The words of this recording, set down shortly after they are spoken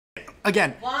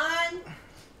Again. 1.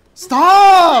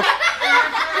 Stop!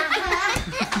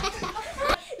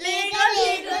 Lego,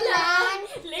 Lego land.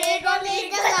 Lego,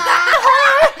 Lego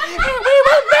land. We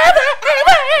will never,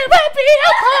 ever, ever be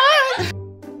apart!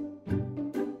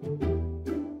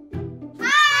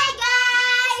 Hi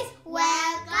guys!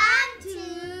 Welcome to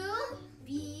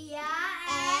Pia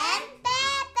and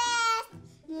Pepe's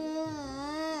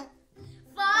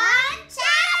Fun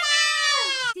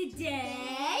Channel!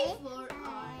 Today, for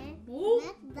our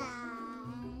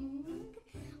mukbang,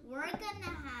 we're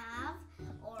gonna have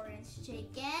orange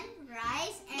chicken,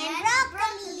 rice, and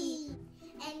broccoli.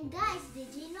 And guys, did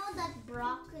you know that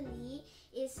broccoli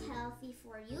is healthy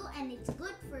for you and it's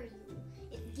good for you?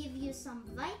 It gives you some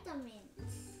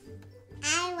vitamins.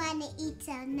 I want to eat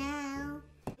some now.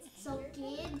 So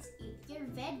kids, eat your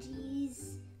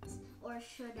veggies. Or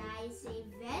should I say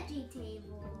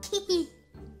vegetables?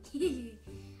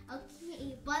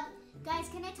 Okay, but guys,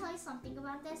 can I tell you something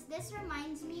about this? This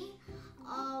reminds me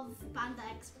of Panda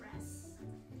Express.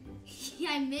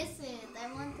 I miss it.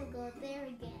 I want to go there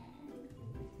again.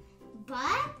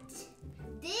 But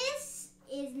this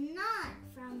is not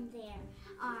from there.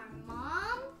 Our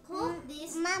mom cooked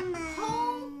this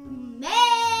homemade.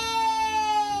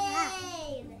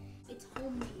 It's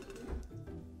homemade.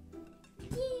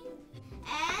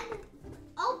 And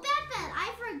oh, Pepe,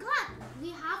 I forgot. We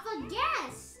have a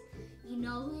guest. You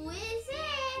know who is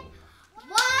it? 1,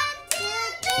 2, 3.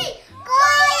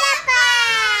 Kuya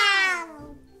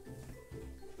Pao!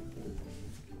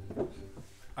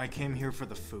 I came here for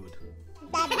the food.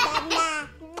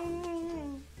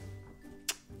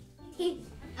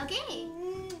 Okay.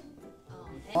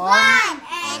 1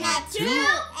 and a 2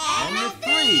 and a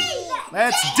 3.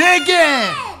 Let's dig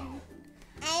in!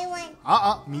 I want.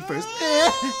 Me first.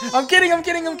 I'm kidding. Go,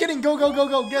 Get Go it.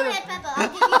 ahead, Pepe. I'll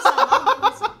give you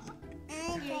some.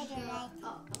 Here you go.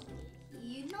 Oh,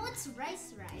 you know it's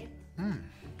rice, right? I'm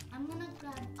gonna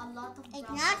grab a lot of It's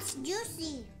broccoli not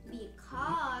juicy.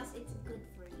 because it's good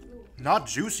for you. Not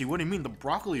juicy. What do you mean? The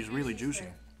broccoli is really juicy.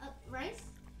 Rice?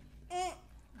 Mm,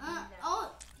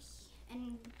 Oh,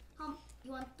 and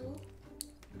you want 2?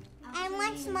 I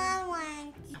want small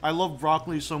ones. I love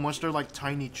broccoli so much. They're like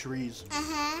tiny trees.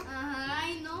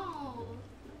 I know.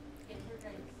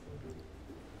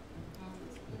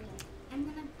 I'm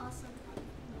gonna also have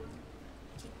more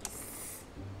chicken.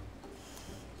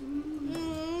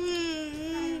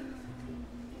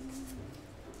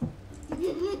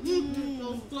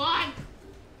 Oh God!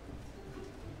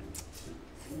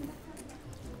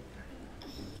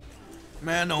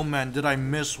 Man, oh man, did I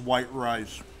miss white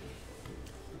rice.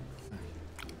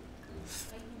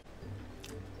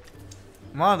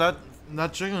 Wow,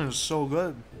 that chicken is so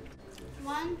good.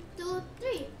 1, 2,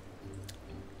 3.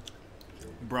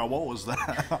 Bro, what was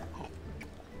that?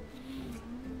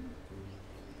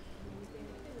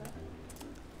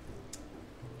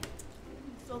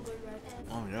 So good, right?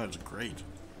 Oh yeah, it's great.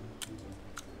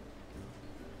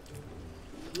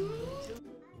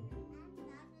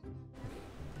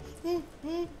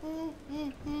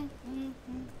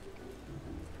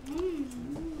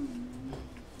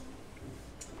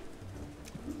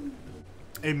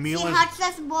 A meal See, is hot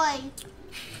sauce boy.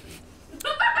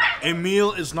 a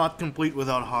meal is not complete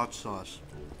without hot sauce.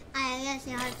 I guess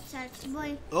the hot sauce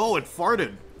boy. Oh, it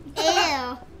farted.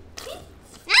 Ew.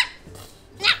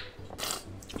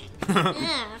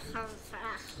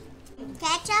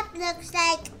 Ketchup looks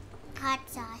like hot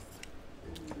sauce.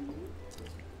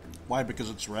 Why? Because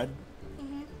it's red?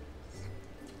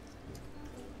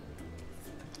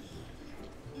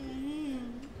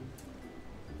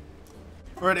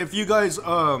 Alright, if you guys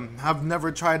have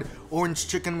never tried orange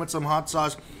chicken with some hot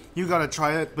sauce, you gotta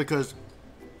try it because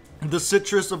the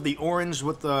citrus of the orange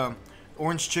with the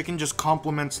orange chicken just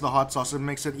complements the hot sauce. It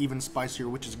makes it even spicier,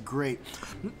 which is great.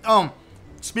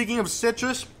 Speaking of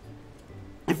citrus,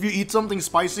 if you eat something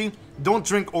spicy, don't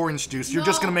drink orange juice. You're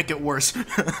just gonna make it worse.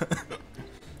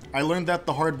 I learned that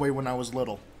the hard way when I was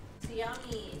little. It's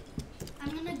yummy. I'm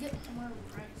gonna get more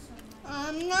rice.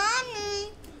 Nom.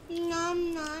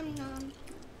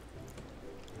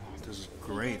 This is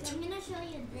great. I'm gonna show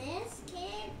you this,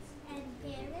 kids, and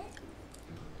carrot.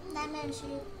 Lemon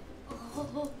soup.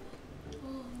 Oh,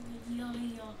 yeah.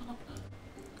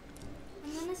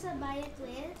 I'm gonna sabay it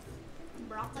with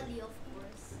broccoli, of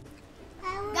course.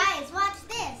 Guys, watch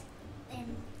this.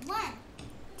 And 1,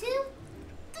 2,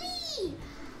 3.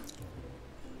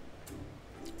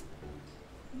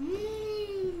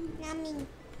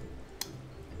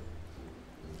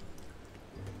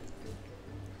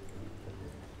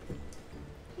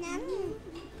 Yummy.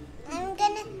 I'm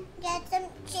gonna get some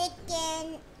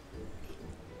chicken.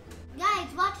 Guys,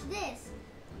 watch this.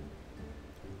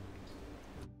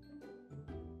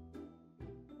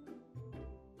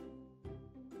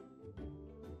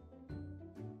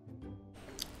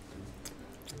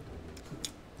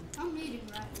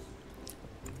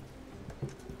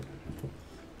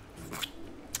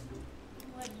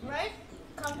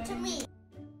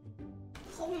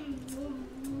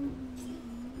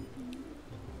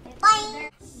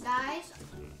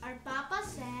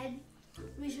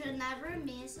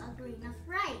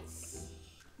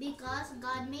 because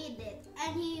God made it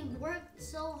and He worked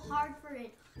so hard for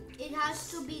it. It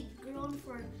has to be grown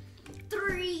for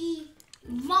 3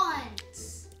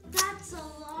 months. That's a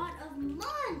lot of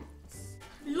months.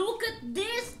 Look at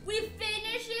this. We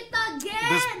finished it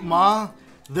again.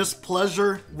 This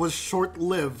pleasure was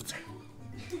short-lived.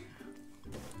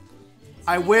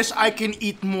 I wish I can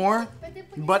eat more,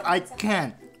 but I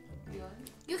can't.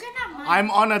 You can have mine. I'm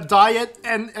on a diet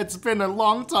and it's been a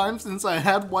long time since I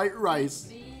had white rice.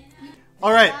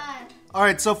 Alright,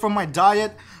 so from my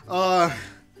diet,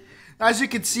 as you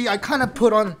can see, I kind of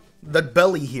put on the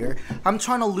belly here. I'm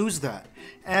trying to lose that.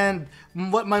 And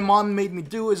what my mom made me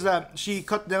do is that she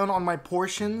cut down on my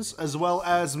portions as well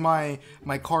as my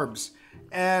carbs.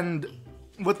 And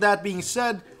with that being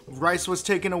said, rice was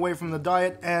taken away from the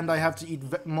diet and I have to eat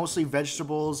mostly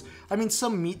vegetables. I mean,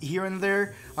 some meat here and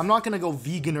there. I'm not gonna go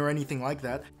vegan or anything like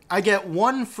that. I get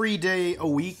 1 free day a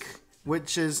week,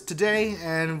 which is today,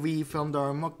 and we filmed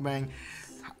our mukbang.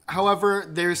 However,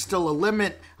 there's still a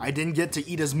limit. I didn't get to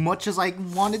eat as much as I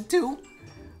wanted to,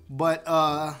 but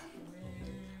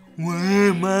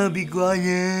Mom, be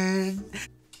quiet.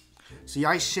 See,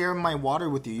 I share my water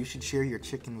with you. You should share your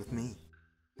chicken with me.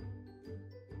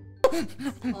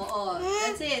 Oh,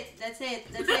 that's it.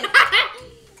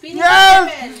 Finish Yes!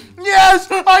 chicken. Yes!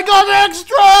 I got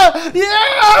extra! Yeah!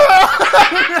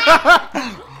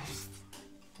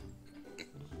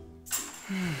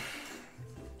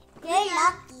 You're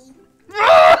lucky.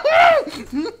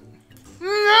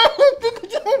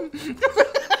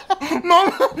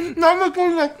 Mama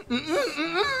goes like,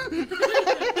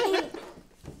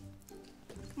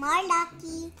 More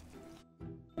lucky.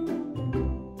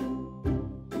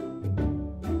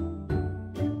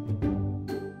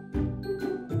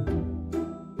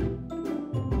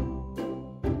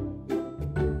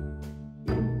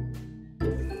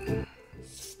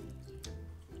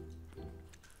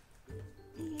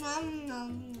 Nom,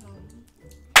 nom, nom.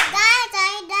 Guys,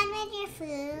 are you done with your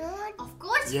food? Of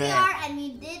course we Yeah. are, and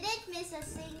we didn't miss a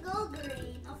single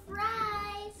grain of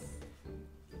rice.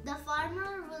 The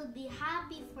farmer will be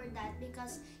happy for that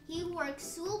because he worked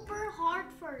super hard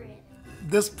for it.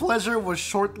 This pleasure was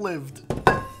short-lived.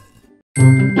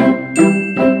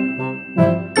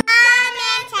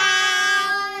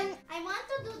 I want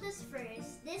to do this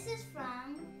first. This is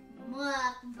from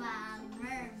Mukbang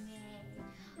Mermaid.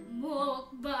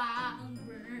 Mukbang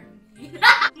Mermaid.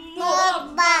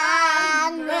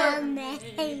 Mukbang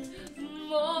mermaid.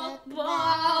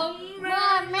 Mukbang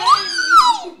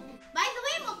Mermaid. By the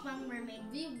way, Mukbang Mermaid,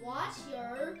 we watch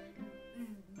your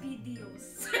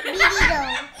videos. Video.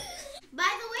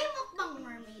 By the way, Mukbang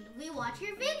Mermaid, we watch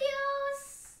your videos.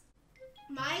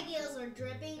 My gills are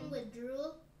dripping with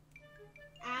drool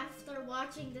after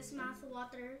watching this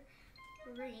mouth-watering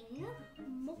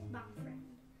mukbang friend.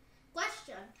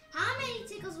 Question: how many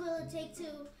tickles will it take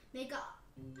to make a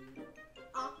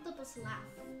octopus laugh?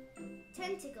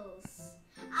 10 tickles.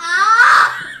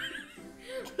 Ah!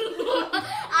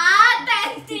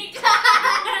 10 tickles!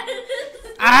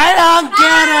 I don't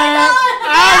get it!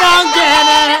 I don't get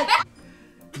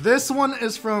it! This one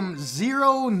is from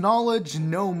Zero Knowledge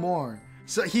No More.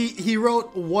 So he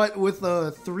wrote what with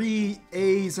 3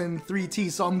 A's and 3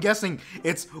 T's, so I'm guessing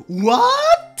it's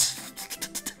what? ...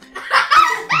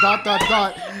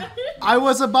 I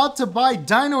was about to buy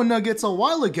dino nuggets a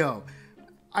while ago,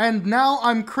 and now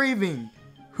I'm craving.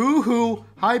 Hoo hoo,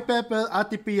 hi Pepe,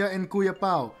 Ate Pia, and Kuya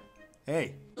Pao.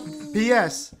 Hey.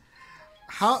 P.S.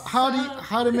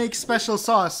 How to make special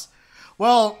sauce?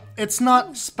 Well, it's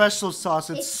not special sauce,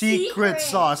 it's secret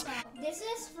sauce. This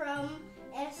is from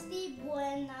Esti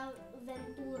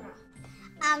Buenaventura.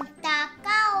 Ang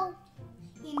takaw.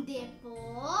 Hindi po.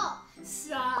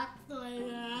 Sakto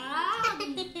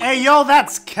lang. Hey yo,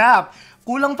 that's cap.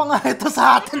 Kulang pa nga ito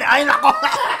sa atin. Ay nako.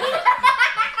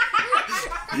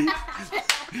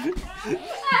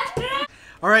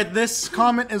 Alright, this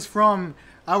comment is from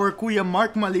our Kuya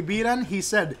Mark Malibiran. He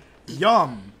said,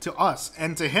 yum to us.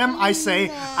 And to him, I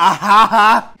say,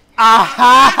 ahaha,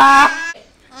 ahaha,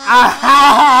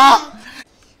 ahaha.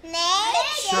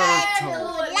 Make Sure to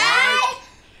like,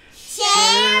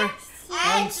 share,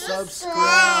 and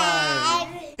subscribe.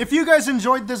 If you guys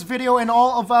enjoyed this video and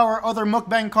all of our other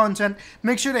mukbang content,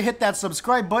 make sure to hit that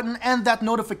subscribe button and that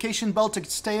notification bell to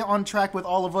stay on track with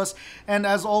all of us. And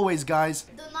as always, guys,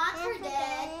 Do not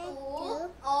forget to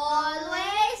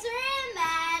always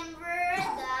remember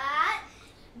that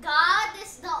God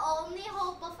is the only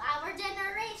hope of our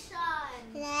generation.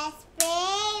 let's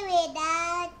pray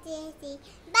without ceasing.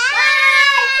 Bye!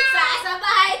 Bye!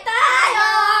 Sasabay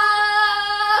tayo!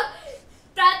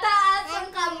 Tataas ang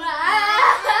kamay!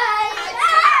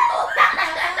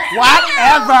 what?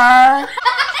 ever.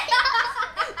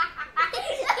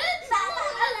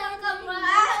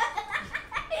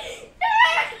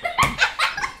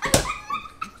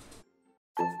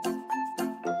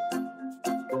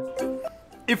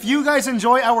 If you guys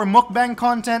enjoy our mukbang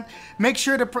content, make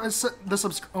sure to press the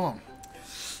subscribe. Oh.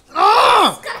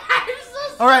 Ah!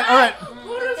 All right, all right.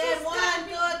 Then 1,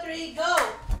 2, 3, go.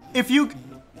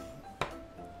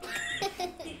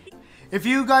 If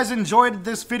you guys enjoyed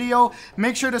this video,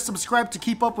 make sure to subscribe to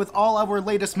keep up with all our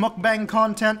latest mukbang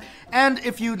content. And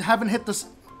if you haven't hit this,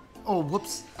 oh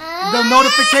whoops, the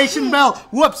notification bell.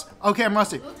 Whoops. Okay, I'm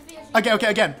rusty. Okay,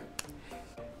 again.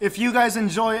 If you guys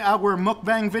enjoy our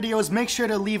mukbang videos, make sure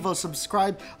to leave a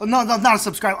subscribe. Oh, no, not a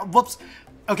subscribe. Whoops.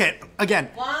 Okay,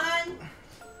 again. 1.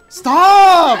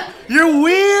 Stop! You're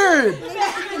weird!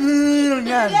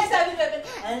 Again.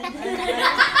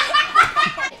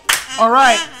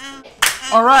 Alright.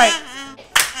 Alright.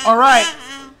 Alright.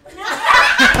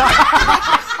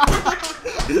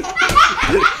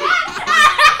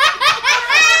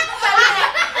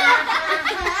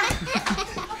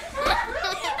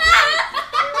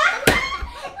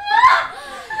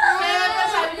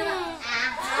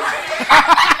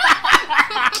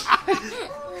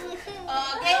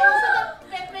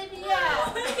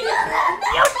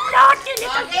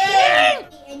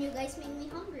 And you guys make me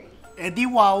hungry. Eddie,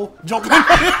 wow. Joke lang.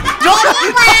 Joke lang.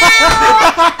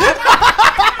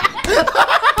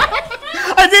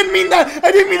 I didn't mean that.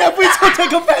 I didn't mean that. Please don't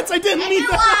take offense. I didn't mean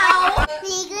that. Wow!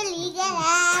 Liga, liga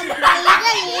lang.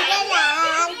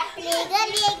 Liga,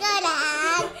 liga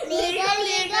lang. Liga, liga lang. Liga,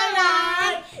 liga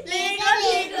lang. Liga,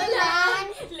 liga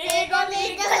lang. Liga,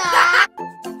 liga lang.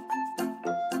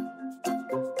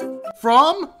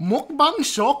 From Mukbang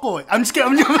Shokoy. I'm just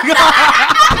kidding. Put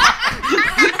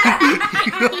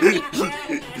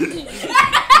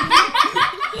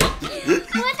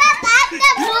that at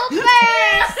the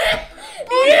bloopers!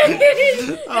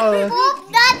 Poop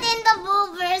that in the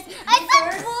bloopers. I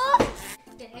said poop!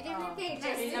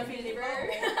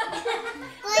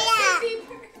 Kuya!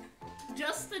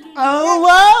 Justin. Oh,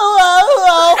 wow, oh,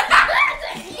 oh.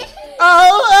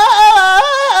 Oh,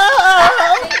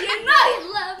 oh, You know you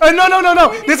love oh.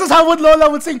 No. This is how Lola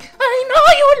would sing. I know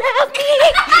you love me.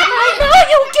 I know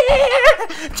you care.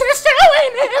 Just so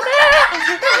whenever.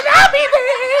 And I'll be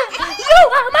there. You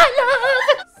are my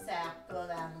love. Sakto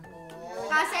lang po.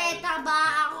 kasi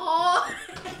taba ako.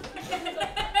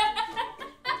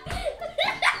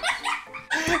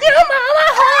 You're my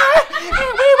heart.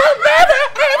 And we will never,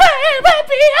 ever, ever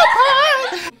be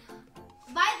apart.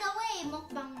 By the way,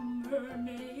 mukbang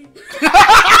mermaid.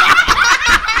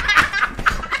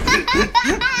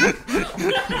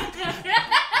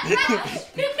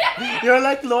 You're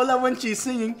like Lola when she's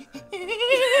singing.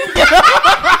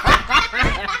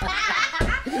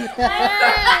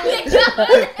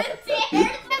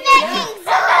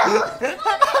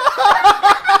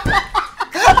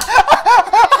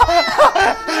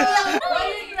 Why are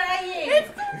you crying?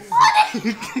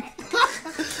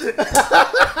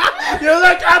 You're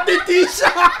like Ate Tisha.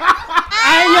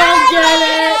 I don't get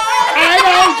it. I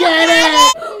don't get it.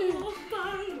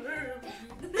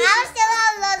 I'll still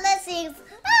have Lola sings.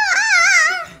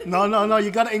 No. You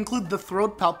gotta include the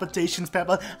throat palpitations,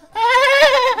 Peppa.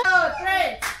 Oh,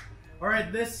 great.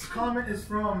 Alright, this comment is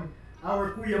from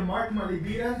our Kuya Mark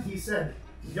Malibira. He said,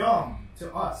 yum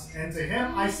to us. And to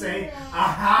him, I say,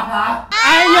 ahaha.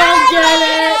 I don't get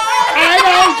it.